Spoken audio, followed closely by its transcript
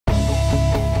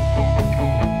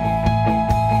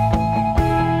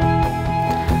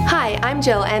I'm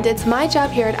Jill, and it's my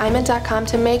job here at imint.com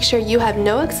to make sure you have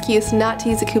no excuse not to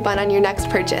use a coupon on your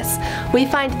next purchase. We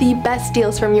find the best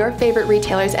deals from your favorite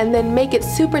retailers and then make it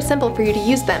super simple for you to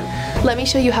use them. Let me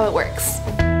show you how it works.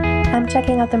 I'm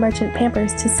checking out the merchant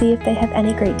Pampers to see if they have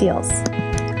any great deals.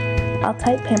 I'll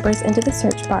type Pampers into the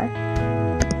search bar,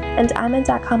 and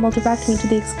imint.com will direct me to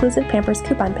the exclusive Pampers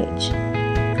coupon page.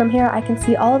 From here, I can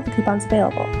see all of the coupons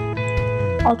available.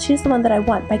 I'll choose the one that I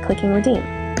want by clicking Redeem.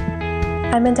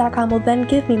 imint.com will then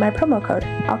give me my promo code.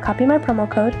 I'll copy my promo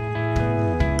code,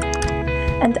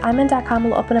 and imint.com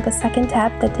will open up a second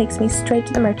tab that takes me straight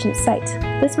to the merchant's site.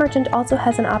 This merchant also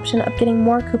has an option of getting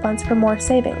more coupons for more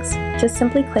savings. Just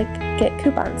simply click Get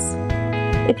Coupons.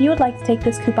 If you would like to take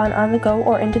this coupon on the go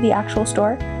or into the actual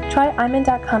store, try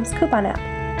imint.com's coupon app.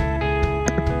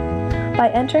 By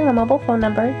entering a mobile phone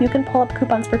number, you can pull up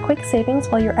coupons for quick savings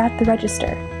while you're at the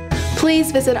register.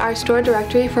 Please visit our store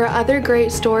directory for other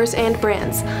great stores and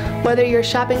brands. Whether you're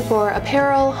shopping for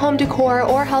apparel, home decor,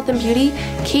 or health and beauty,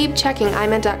 keep checking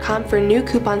imint.com for new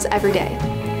coupons every day.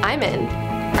 I'm in.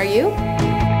 Are you?